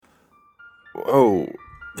Oh,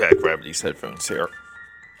 yeah, grab these headphones here.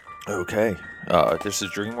 Okay, this is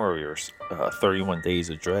Dream Warriors, 31 Days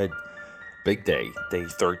of Dread, Big Day, Day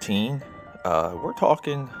 13. We're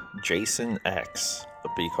talking Jason X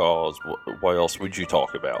because what else would you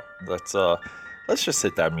talk about? Let's just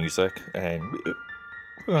hit that music and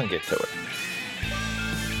we're gonna get to it.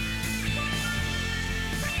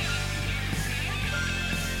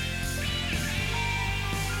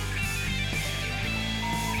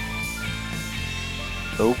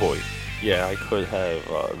 Oh boy, yeah, I could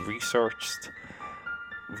have researched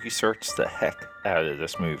the heck out of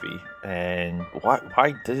this movie, and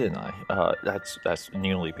why didn't I? That's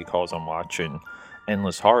nearly because I'm watching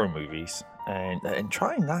endless horror movies and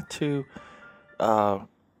trying not to uh,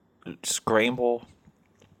 scramble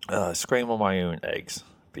scramble my own eggs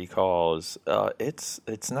because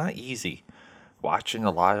it's not easy watching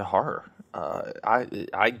a lot of horror.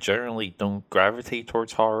 I generally don't gravitate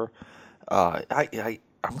towards horror.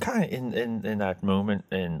 I'm kind of in that moment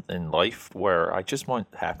in life where I just want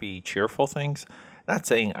happy, cheerful things. Not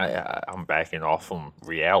saying I'm backing off from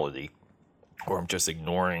reality or I'm just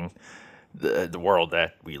ignoring the world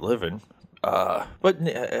that we live in. I'm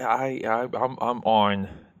on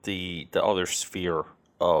the other sphere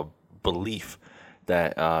of belief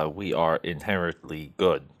that we are inherently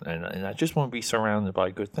good, and I just want to be surrounded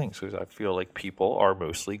by good things because I feel like people are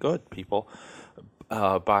mostly good. People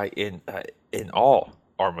by in all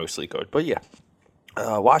are mostly good. But yeah,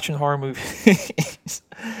 watching horror movies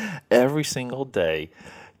every single day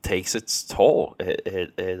takes its toll.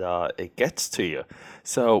 It gets to you.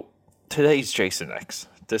 So today's Jason X.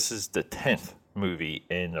 This is the 10th movie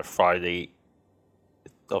in the Friday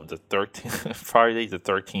the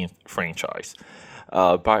 13th franchise.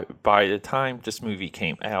 By the time this movie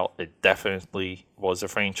came out, it definitely was a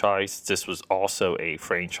franchise. This was also a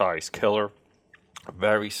franchise killer,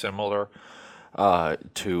 very similar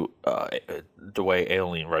to the way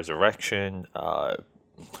Alien Resurrection,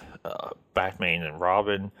 Batman and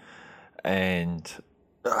Robin, and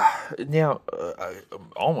now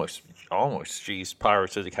almost, geez,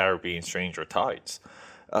 Pirates of the Caribbean, Stranger Tides,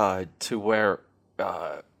 to where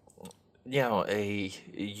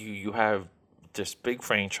you have this big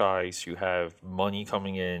franchise, you have money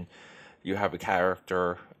coming in, you have a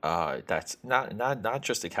character that's not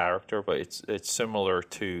just a character, but it's similar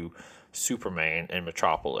to Superman and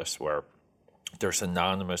Metropolis, where they're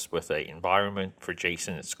synonymous with a environment. For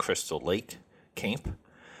Jason, it's Crystal Lake Camp.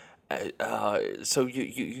 So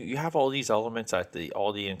you have all these elements that the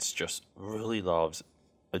audience just really loves,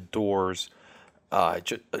 adores.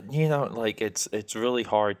 Like it's really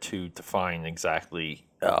hard to define exactly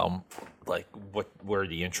like where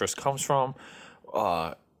the interest comes from,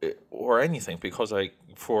 uh, or anything because like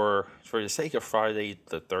for the sake of Friday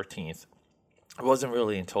the 13th, it wasn't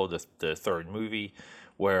really until the third movie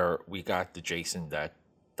where we got the Jason that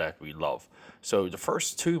we love. So the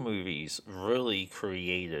first two movies really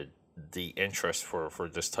created the interest for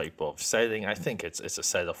this type of setting. I think it's a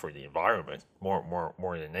setup for the environment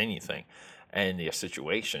more than anything, and the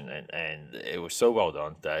situation, and it was so well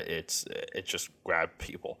done that it just grabbed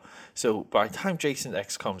people. So by the time Jason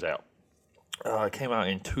X comes out, it came out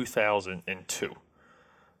in 2002.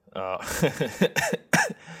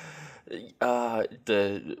 Uh,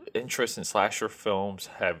 the interest in slasher films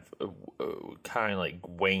have kind of like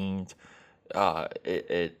waned.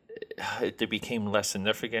 They became less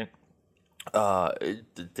significant. Uh,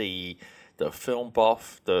 the the film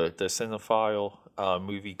buff, the cinephile,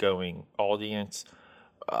 movie going audience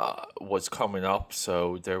was coming up,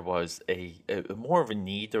 so there was a more of a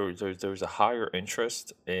need. There was a higher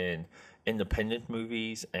interest in independent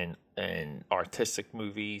movies and artistic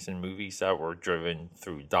movies and movies that were driven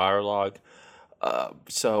through dialogue.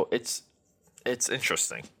 So it's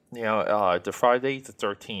interesting. The Friday the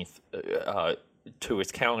 13th, to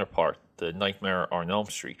its counterpart, the Nightmare on Elm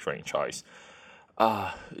Street franchise.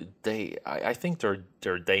 Uh, I think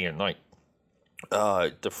they're day and night.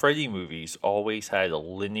 The Freddy movies always had a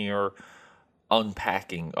linear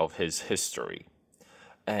unpacking of his history,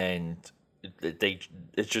 and they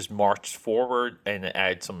it just marched forward and it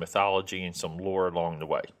adds some mythology and some lore along the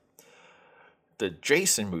way. The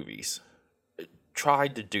Jason movies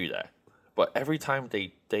tried to do that, but every time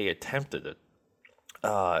they attempted it,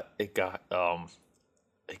 uh, it got um,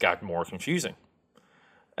 it got more confusing,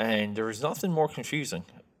 and there was nothing more confusing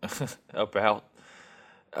about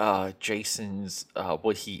Jason's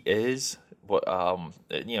what he is.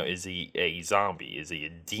 Is he a zombie? Is he a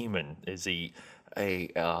demon? Is he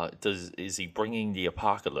a does is he bringing the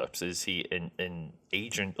apocalypse? Is he an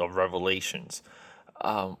agent of revelations?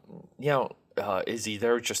 Um, is he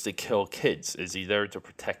there just to kill kids? Is he there to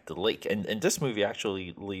protect the lake? And this movie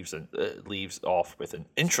actually leaves off with an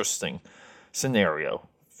interesting scenario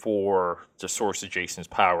for the source of Jason's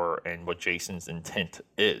power and what Jason's intent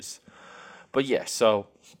is. But yeah, so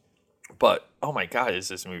but oh my god, is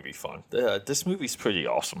this movie fun? This movie's pretty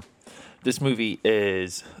awesome. This movie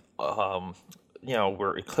is,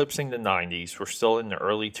 we're eclipsing the '90s. We're still in the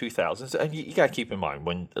early 2000s, and you got to keep in mind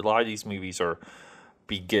when a lot of these movies are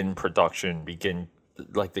begin production, begin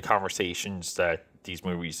like the conversations that these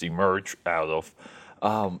movies emerge out of.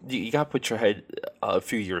 You got to put your head a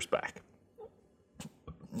few years back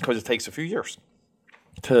because it takes a few years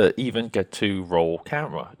to even get to roll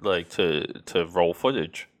camera, like to roll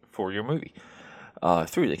footage for your movie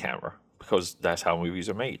through the camera, because that's how movies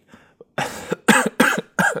are made.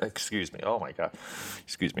 Excuse me. Oh my god.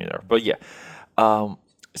 Excuse me there. But yeah.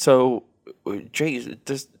 So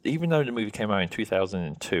this, even though the movie came out in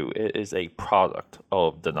 2002, it is a product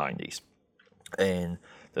of the 90s, and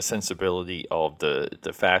the sensibility of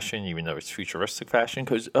the fashion, even though it's futuristic fashion.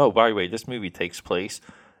 Because by the way, this movie takes place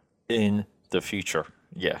in the future.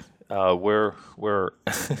 Yeah. We're we're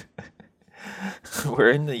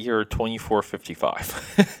in the year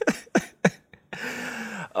 2455.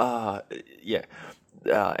 Yeah.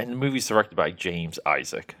 And the movie's directed by James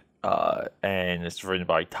Isaac, and it's written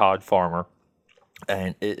by Todd Farmer,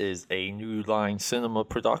 and it is a New Line Cinema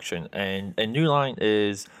production, and New Line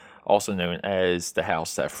is also known as the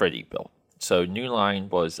house that Freddy built. So New Line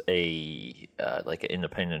was a like an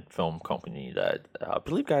independent film company that I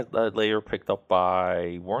believe got later picked up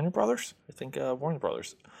by Warner Brothers. I think Warner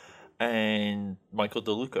Brothers, and Michael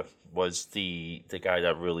DeLuca was the guy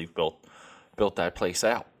that really built that place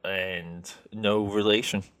out, and no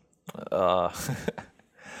relation. Uh,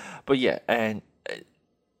 but yeah, and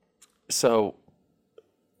so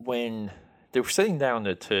when they were sitting down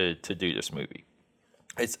to do this movie,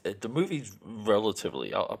 the movie's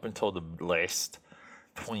relatively up until the last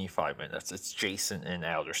 25 minutes. It's Jason in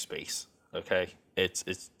outer space. Okay, it's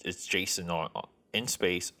Jason in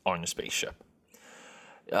space on a spaceship.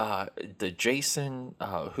 The Jason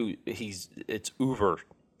who it's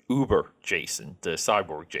Uber Jason, the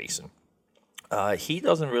cyborg Jason. He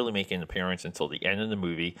doesn't really make an appearance until the end of the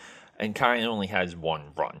movie, and kind of only has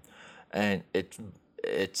one run, and it's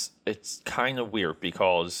kind of weird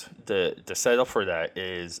because the setup for that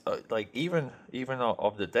is like even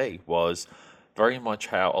of the day was very much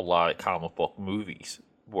how a lot of comic book movies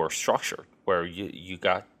were structured, where you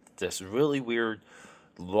got this really weird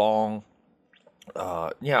long,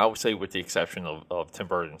 I would say with the exception of Tim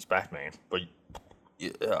Burton's Batman, but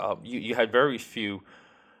you had very few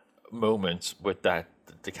moments with the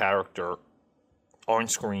character on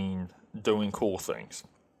screen doing cool things.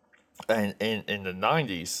 And in the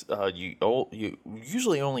 '90s, you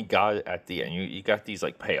usually only got it at the end. You got these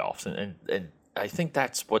like payoffs, and I think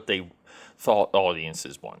that's what they thought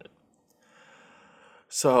audiences wanted.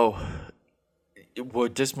 So,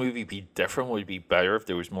 would this movie be different? Would it be better if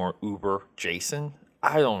there was more Uber Jason?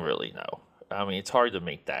 I don't really know. I mean, it's hard to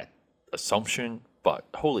make that assumption, but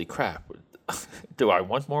holy crap. Do I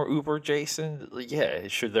want more Uber Jason? Yeah,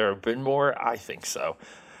 should there have been more? I think so.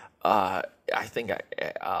 I think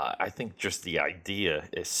just the idea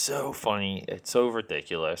is so funny. It's so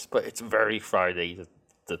ridiculous, but it's very Friday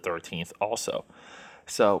the 13th also.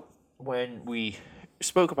 So when we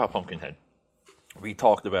spoke about Pumpkinhead, we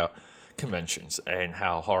talked about conventions and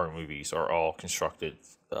how horror movies are all constructed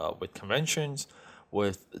with conventions,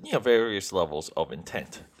 with various levels of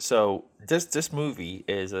intent. So this movie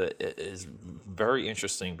is very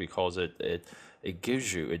interesting because it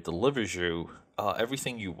delivers you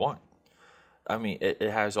everything you want. I mean, it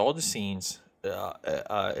has all the scenes,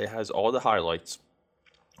 it has all the highlights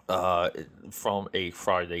from a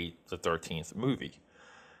Friday the 13th movie.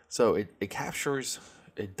 So it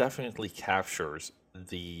definitely captures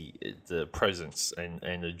the presence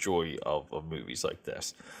and the joy of movies like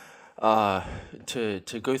this.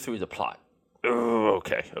 To go through the plot. Oh,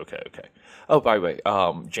 okay. Oh, by the way,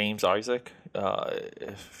 James Isaac. A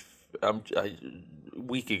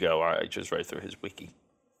week ago, I just read through his wiki,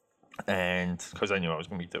 and because I knew I was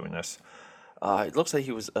going to be doing this, it looks like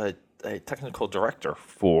he was a technical director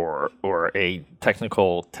or a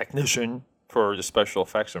technical technician for the special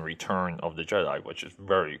effects and Return of the Jedi, which is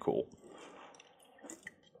very cool.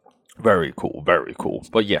 Very cool, very cool.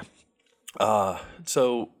 But yeah,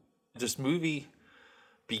 so this movie,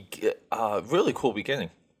 really cool beginning.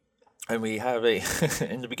 And we have a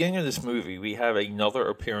in the beginning of this movie, we have another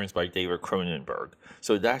appearance by David Cronenberg.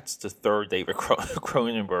 So that's the third David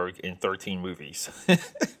Cronenberg in 13 movies.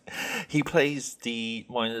 He plays the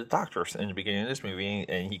one of the doctors in the beginning of this movie,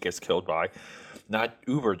 and he gets killed by not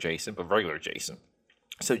Uber Jason, but regular Jason.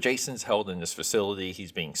 So Jason's held in this facility.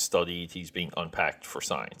 He's being studied. He's being unpacked for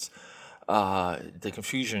science. The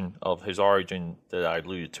confusion of his origin that I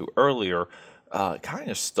alluded to earlier kind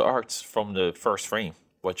of starts from the first frame,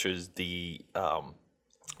 which is the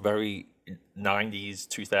very 90s,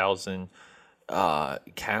 2000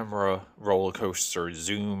 camera roller coaster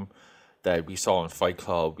zoom that we saw in Fight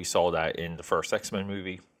Club. We saw that in the first X-Men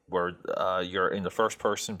movie, where you're in the first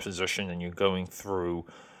person position and you're going through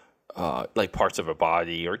like parts of a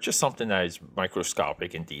body or just something that is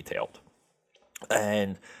microscopic and detailed.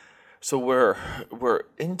 And so we're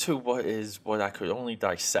into what I could only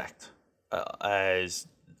dissect as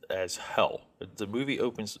hell. The movie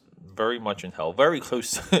opens very much in hell, very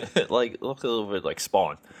close to like look a little bit like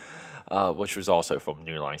Spawn, which was also from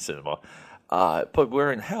New Line Cinema. But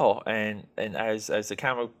we're in hell, and as the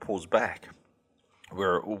camera pulls back,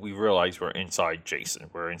 we realize we're inside Jason.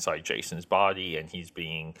 We're inside Jason's body, and he's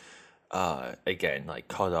being again like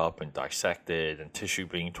cut up and dissected, and tissue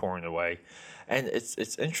being torn away. And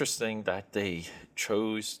it's interesting that they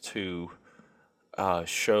chose to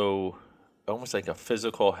show almost like a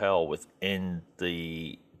physical hell within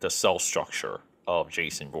the cell structure of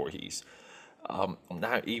Jason Voorhees. I'm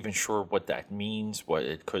not even sure what that means, what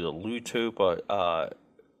it could allude to, but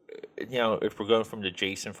if we're going from the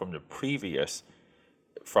Jason from the previous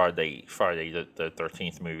Friday the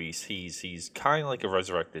 13th movies, he's kind of like a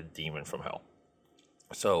resurrected demon from hell.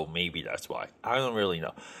 So maybe that's why. I don't really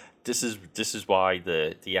know. This is why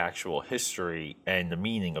the actual history and the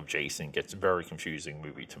meaning of Jason gets very confusing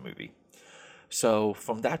movie to movie. So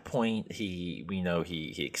from that point, we know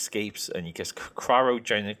he escapes and he gets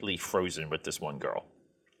cryogenically frozen with this one girl,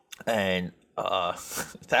 and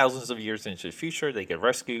thousands of years into the future, they get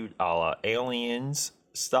rescued, a la Aliens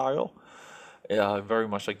style, very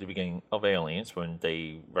much like the beginning of Aliens when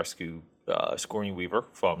they rescue Sigourney Weaver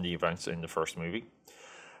from the events in the first movie.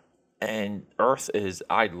 And Earth is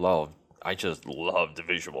I just love the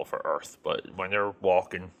visual for Earth, but when they're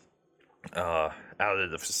walking out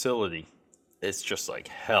of the facility, it's just like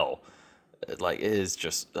hell. Like it is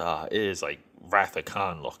just it is like Wrath of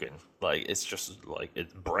Khan looking. Like it's just like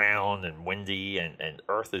it's brown and windy, and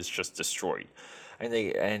Earth is just destroyed.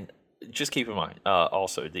 And just keep in mind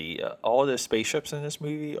also the all the spaceships in this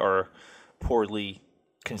movie are poorly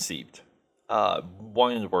conceived.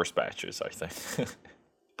 One of the worst batches, I think.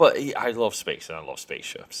 But I love space and I love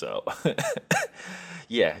spaceships, so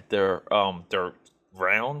yeah, they're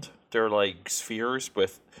round. They're like spheres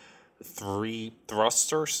with three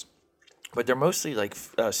thrusters, but they're mostly like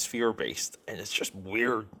sphere based, and it's just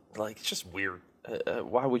weird. Like it's just weird.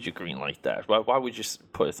 Why would you green like that? Why would you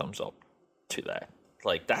put a thumbs up to that?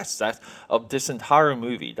 Like that's of this entire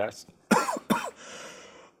movie. That's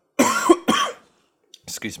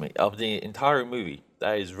excuse me, of the entire movie.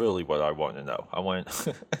 That is really what I want to know. I want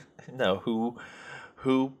to know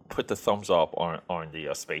who put the thumbs up on the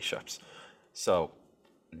spaceships. So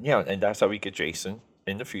yeah, and that's how we get Jason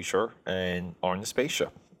in the future and on the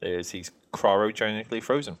spaceship. Is he's cryogenically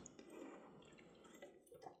frozen.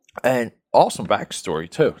 And awesome backstory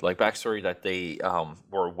too. Like backstory that they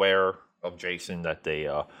were aware of Jason, that they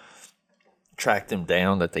tracked him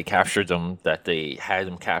down, that they captured him, that they had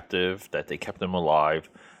him captive, that they kept him alive,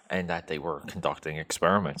 and that they were conducting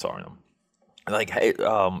experiments on him. Like, hey,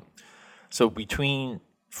 so between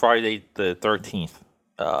Friday the 13th,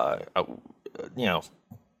 you know,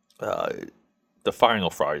 the final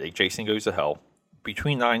Friday, Jason Goes to Hell,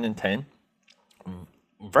 between 9 and 10,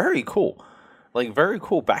 very cool. Like, very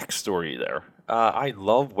cool backstory there. I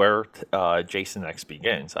love where Jason X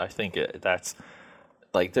begins. I think that's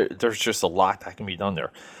like there's just a lot that can be done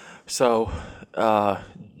there. So,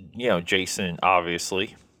 Jason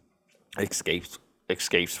obviously escapes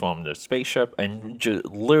from the spaceship and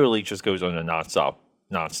literally just goes on a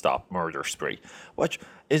nonstop murder spree, which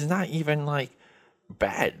is not even like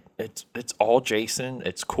bad. It's all Jason.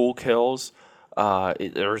 It's cool kills.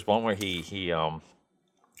 There's one where he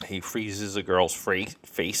freezes a girl's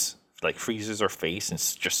face, like freezes her face and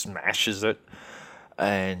just smashes it.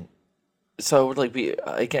 And so like we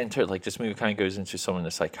again to like this movie kind of goes into some of the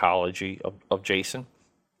psychology of Jason.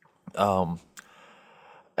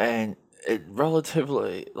 And it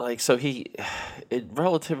relatively like so it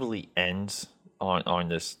relatively ends on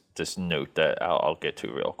this note that I'll get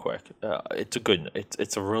to real quick.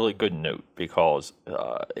 It's a really good note because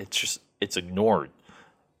it's ignored,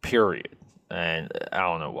 period. and I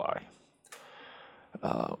don't know why.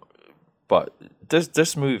 But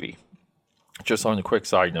this movie, just on a quick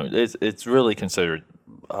side note, it's really considered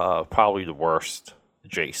probably the worst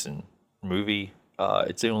Jason movie.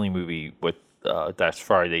 It's the only movie with that's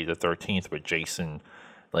Friday the 13th with Jason,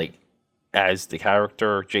 like as the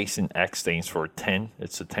character. Jason X stands for 10.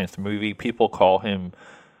 It's the 10th movie. People call him.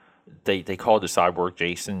 They call the cyborg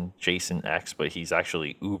Jason X, but he's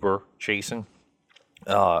actually Uber Jason.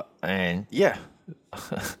 And yeah,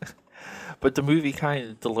 but the movie kind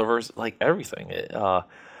of delivers like everything.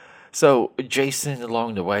 So Jason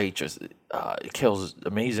along the way just kills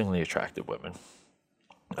amazingly attractive women.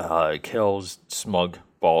 Kills smug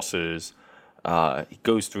bosses. He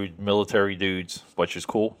goes through military dudes, which is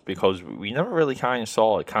cool because we never really kind of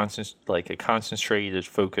saw a concentrated,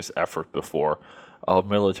 focused effort before of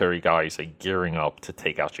military guys like gearing up to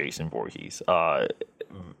take out Jason Voorhees.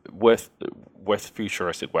 With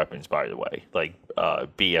futuristic weapons, by the way, like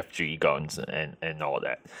BFG guns and all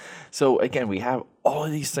that. So again, we have all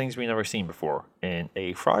of these things we never seen before in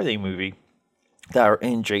a Friday movie that are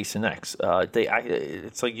in Jason X.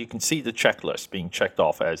 It's like you can see the checklist being checked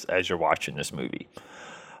off as you're watching this movie.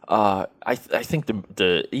 I think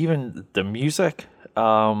even the music,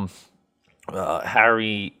 Harry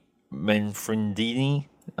Manfredini.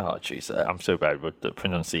 Oh jeez, I'm so bad with the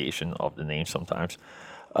pronunciation of the name sometimes.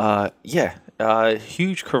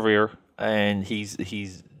 Huge career, and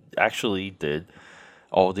he's actually did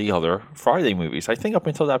all the other Friday movies. I think up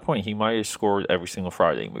until that point, he might have scored every single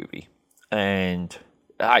Friday movie, and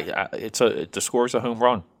the score's a home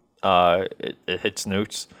run. It hits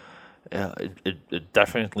notes. It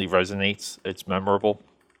definitely resonates. It's memorable,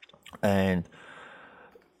 and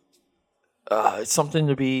it's something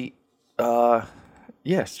to be.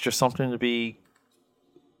 It's just something to be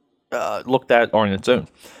looked at on its own.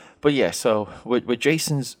 But yeah, so with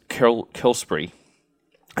Jason's kill spree,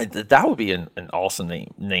 that would be an awesome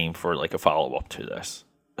name for like a follow up to this,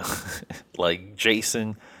 like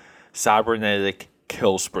Jason Cybernetic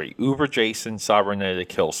Kill Spree, Uber Jason Cybernetic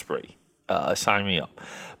Kill Spree. Sign me up.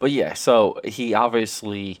 But yeah, so he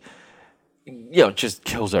obviously, just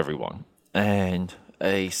kills everyone, and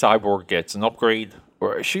a cyborg gets an upgrade,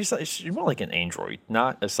 or she's more like an android,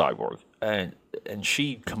 not a cyborg, and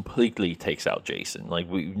she completely takes out Jason. Like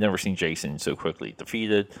we've never seen Jason so quickly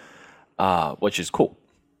defeated, which is cool.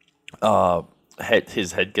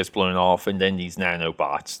 His head gets blown off, and then these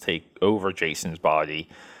nanobots take over Jason's body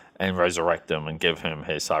and resurrect him and give him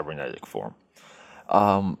his cybernetic form.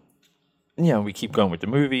 We keep going with the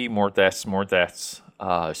movie. More deaths.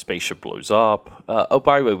 Spaceship blows up.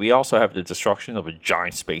 By the way, we also have the destruction of a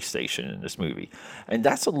giant space station in this movie. And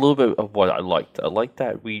that's a little bit of what I liked. I like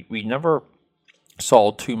that we never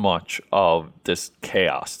saw too much of this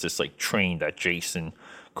chaos, this like train that Jason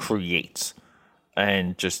creates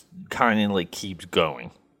and just kind of like keeps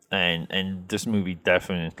going. And this movie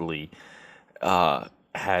definitely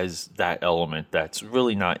has that element that's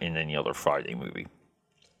really not in any other Friday movie.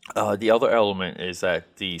 The other element is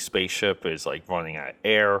that the spaceship is like running out of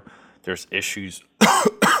air. There's issues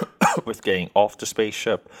with getting off the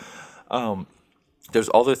spaceship. There's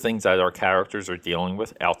other things that our characters are dealing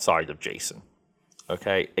with outside of Jason.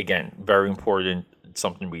 Okay, again, very important.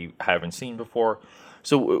 Something we haven't seen before.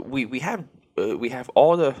 So we have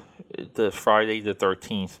all the Friday the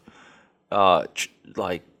 13th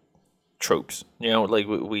like tropes. Like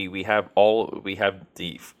we have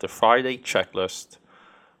the Friday checklist.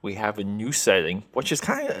 We have a new setting, which is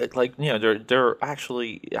kind of like, they're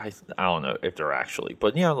actually, I don't know if they're actually,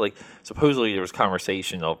 but, like supposedly there was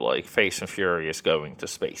conversation of like Fast and Furious going to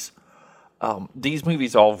space. These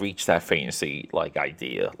movies all reach that fantasy like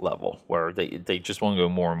idea level where they just want to go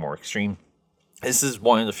more and more extreme. This is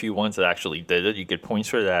one of the few ones that actually did it. You get points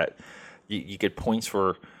for that. You get points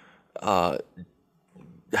for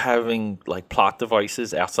having like plot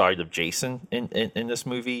devices outside of Jason in this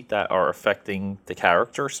movie that are affecting the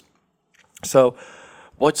characters. So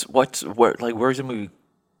where's the movie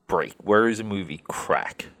break? Where is the movie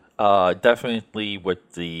crack? Definitely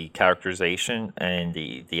with the characterization and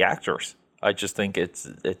the actors. I just think it's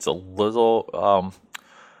a little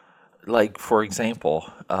like, for example,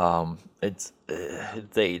 it's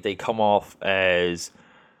they come off as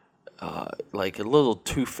like a little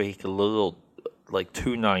too fake, a little like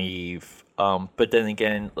too naive. But then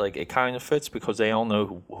again, like it kind of fits because they all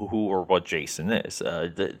know who or what Jason is.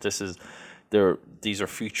 These are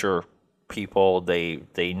future people.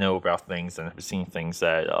 They know about things and have seen things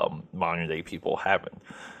that modern day people haven't.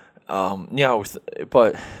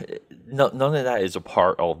 But none of that is a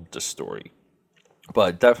part of the story.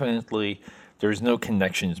 But definitely There's no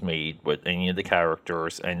connections made with any of the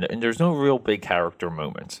characters, and there's no real big character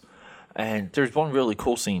moments. And there's one really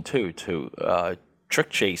cool scene too to trick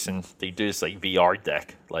Jason. They do this like VR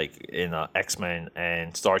deck, like in X-Men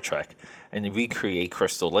and Star Trek, and they recreate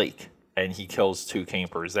Crystal Lake, and he kills two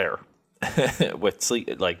campers there with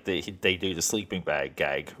sleep. Like they do the sleeping bag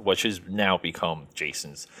gag, which has now become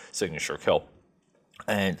Jason's signature kill.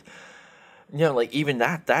 And like even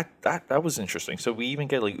that was interesting. So we even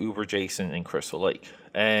get like Uber Jason and Crystal Lake,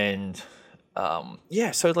 and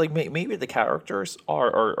yeah. So like maybe the characters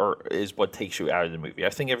are is what takes you out of the movie. I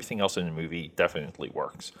think everything else in the movie definitely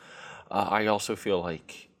works. I also feel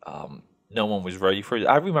like no one was ready for it.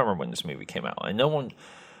 I remember when this movie came out, and no one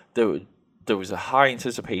there was a high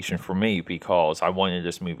anticipation for me because I wanted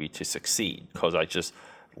this movie to succeed because I just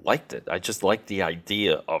liked it. I just liked the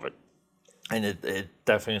idea of it, and it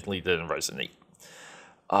definitely didn't resonate.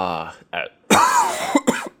 At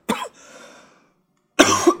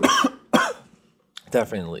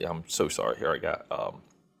definitely, I'm so sorry. Here I got.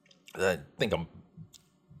 I think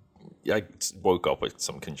I woke up with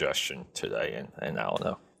some congestion today, and I don't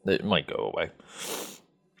know. It might go away,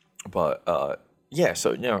 but yeah.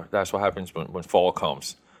 So that's what happens when fall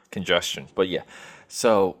comes, congestion. But yeah,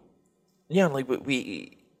 so like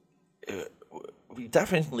we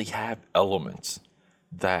definitely have elements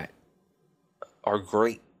that are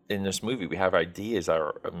great in this movie. We have ideas that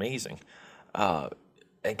are amazing.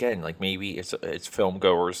 Again, like maybe it's film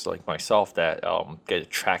goers like myself that get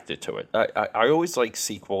attracted to it. I always like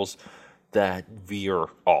sequels that veer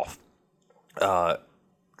off,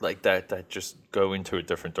 like that just go into a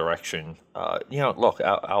different direction. Look,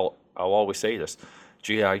 I'll always say this: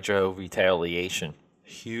 GI Joe Retaliation,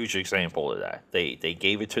 huge example of that. They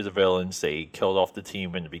gave it to the villains. They killed off the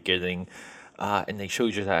team in the beginning. And they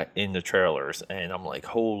showed you that in the trailers, and I'm like,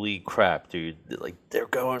 holy crap, dude! Like they're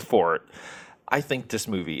going for it. I think this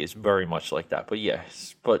movie is very much like that. But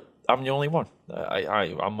yes, but I'm the only one.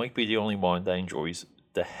 I might be the only one that enjoys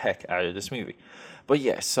the heck out of this movie. But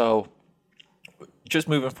yeah, so just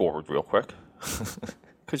moving forward real quick,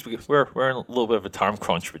 because we're in a little bit of a time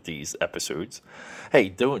crunch with these episodes. Hey,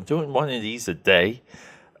 doing one of these a day.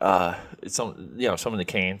 Some of the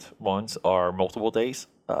canned ones are multiple days.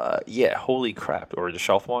 Yeah, holy crap! Or the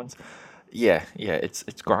shelf ones. Yeah,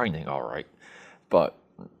 it's grinding, all right. But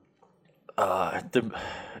the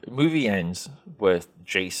movie ends with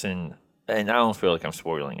Jason, and I don't feel like I'm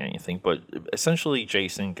spoiling anything, but essentially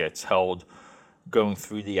Jason gets held going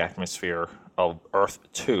through the atmosphere of Earth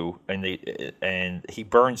 2, and he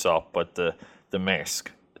burns up, but the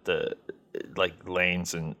mask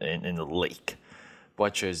lands in the lake,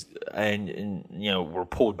 which is and we're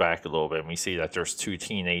pulled back a little bit and we see that there's two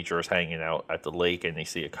teenagers hanging out at the lake and they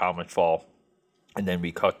see a comet fall. And then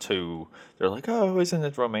we cut to, they're like, oh, isn't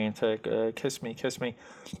it romantic? Kiss me, kiss me.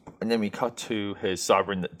 And then we cut to his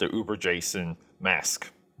sovereign, the Uber Jason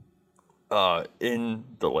mask in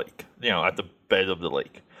the lake, at the bed of the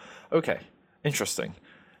lake. Okay, interesting.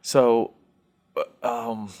 So,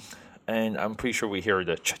 and I'm pretty sure we hear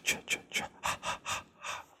the ch-ch-ch-ch,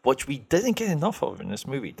 which we didn't get enough of in this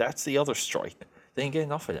movie. That's the other strike. Didn't get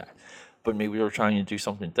enough of that. But maybe they were trying to do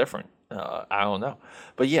something different. I don't know.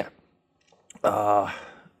 But yeah.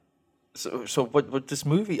 So what this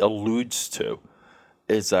movie alludes to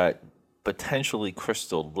is that potentially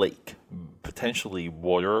Crystal Lake, potentially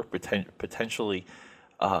water, potentially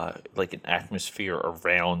like an atmosphere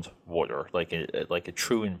around water, like a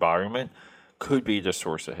true environment, could be the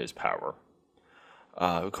source of his power.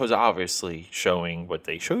 Because obviously showing what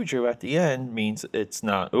they showed you at the end means it's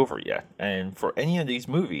not over yet. And for any of these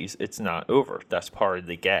movies, it's not over. That's part of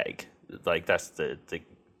the gag. Like that's the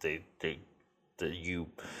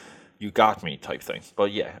you got me type thing.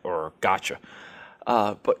 But yeah, or gotcha.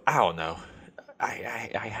 But I don't know.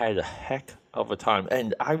 I had a heck of a time,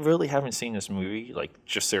 and I really haven't seen this movie like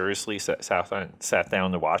just seriously sat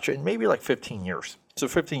down to watch it in maybe like 15 years. So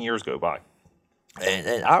 15 years go by,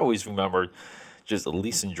 and I always remembered just at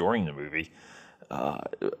least enjoying the movie.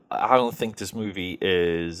 I don't think this movie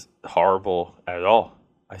is horrible at all.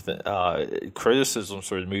 I think criticisms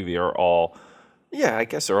for the movie are all, yeah, I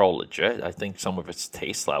guess they're all legit. I think some of it's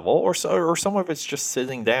taste level, or some of it's just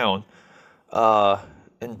sitting down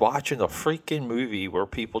and watching a freaking movie where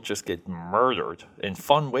people just get murdered in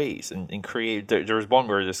fun ways and create. There's one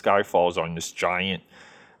where this guy falls on this giant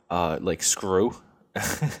like screw,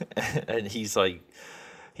 and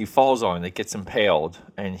he falls on it, gets impaled,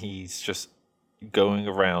 and he's just going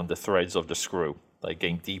around the threads of the screw, like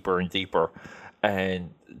getting deeper and deeper.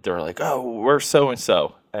 And they're like, "Oh, we're so and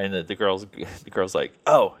so," and the girl's like,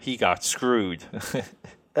 "Oh, he got screwed,"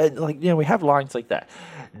 and we have lines like that.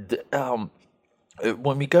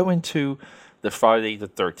 When we go into the Friday the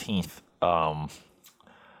 13th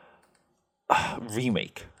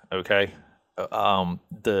remake, okay,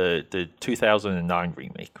 the 2009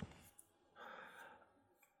 remake,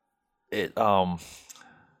 it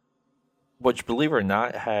which, believe it or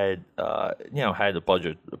not, had had a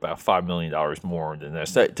budget about $5 million more than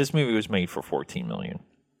this. This movie was made for 14 million.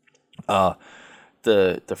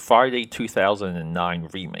 The Friday 2009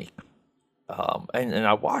 remake, and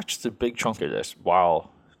I watched a big chunk of this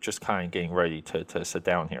while just kind of getting ready to sit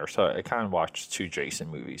down here. So I kind of watched two Jason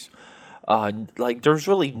movies. Like, there's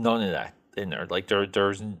really none of that in there. Like,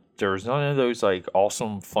 there's none of those like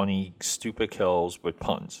awesome, funny, stupid kills with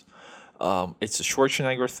puns. It's a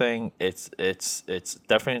Schwarzenegger thing. It's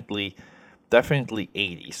definitely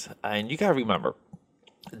 80s, and you gotta remember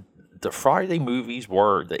the Friday movies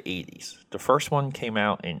were the 80s. The first one came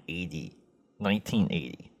out in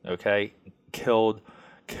 1980. Okay, killed,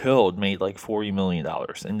 made like $40 million,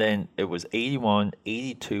 and then it was 81,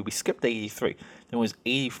 82. We skipped 83. Then it was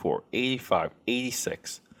 84, 85,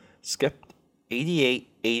 86. Skipped 88,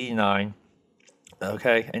 89.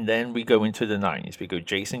 Okay, and then we go into the 90s. We go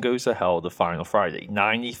Jason Goes to Hell, The Final Friday,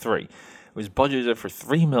 93. It was budgeted for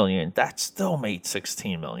 $3 million. That still made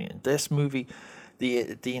 $16 million. This movie,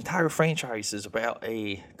 the entire franchise is about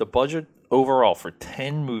the budget overall for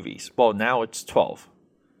 10 movies. Well, now it's 12.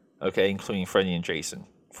 Okay, including Freddy and Jason.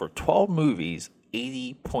 For 12 movies,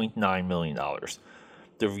 $80.9 million.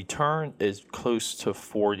 The return is close to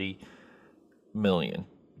 $40 million.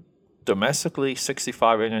 Domestically,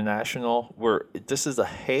 65 international, where this is a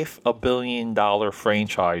 $500 million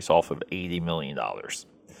franchise off of $80 million.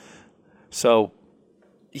 So,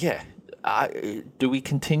 yeah, do we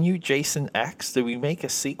continue Jason X? Do we make a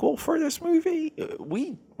sequel for this movie?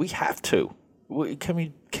 We have to. Can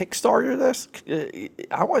we Kickstarter this?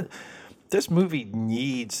 This movie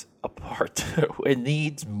needs a part two. It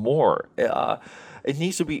needs more. It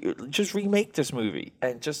needs to be, just remake this movie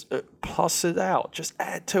and just plus it out. Just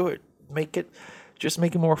add to it. Make it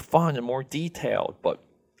more fun and more detailed, but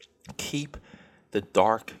keep the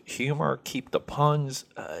dark humor, keep the puns,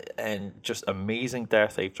 and just amazing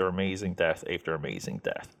death after amazing death after amazing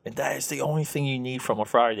death. And that is the only thing you need from a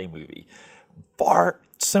Friday movie. Far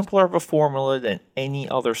simpler of a formula than any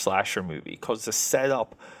other slasher movie, because the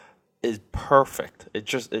setup is perfect.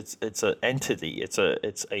 It's an entity. It's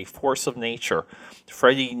a force of nature.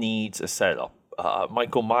 Freddy needs a setup.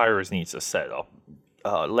 Michael Myers needs a setup.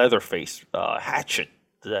 Leatherface, Hatchet,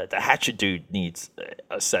 the Hatchet dude needs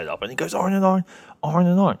a setup, and he goes on and on, on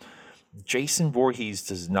and on. Jason Voorhees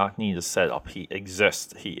does not need a setup. He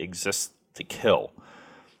exists. He exists to kill.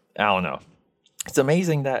 I don't know. It's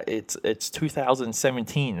amazing that it's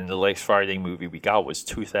 2017 and the last Friday movie we got was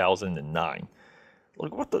 2009.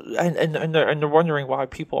 Like, what the, and they're wondering why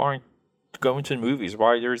people aren't going to the movies.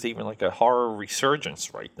 Why there's even like a horror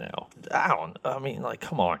resurgence right now. I mean, like,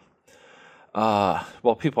 come on.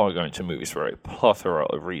 Well, people are going to movies for a plethora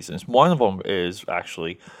of reasons. One of them is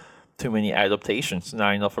actually too many adaptations,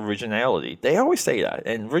 not enough originality. They always say that,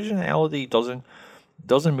 and originality doesn't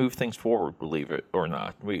move things forward. Believe it or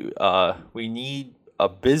not, we need a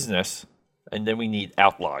business, and then we need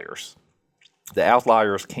outliers. The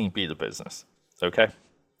outliers can't be the business. Okay,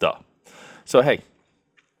 duh. So hey,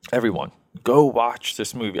 everyone, go watch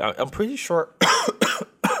this movie. I'm pretty sure.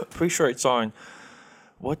 Pretty sure it's on.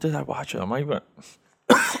 What did I watch it? Am I even?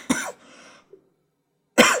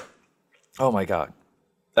 Oh my god!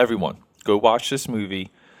 Everyone, go watch this movie.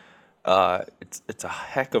 It's a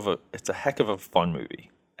heck of a fun movie.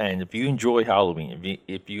 And if you enjoy Halloween,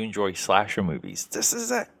 if you enjoy slasher movies, this is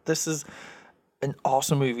it. This is an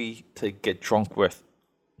awesome movie to get drunk with.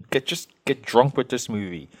 Get drunk with this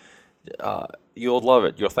movie. You'll love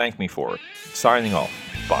it. You'll thank me for it. Signing off.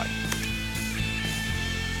 Bye.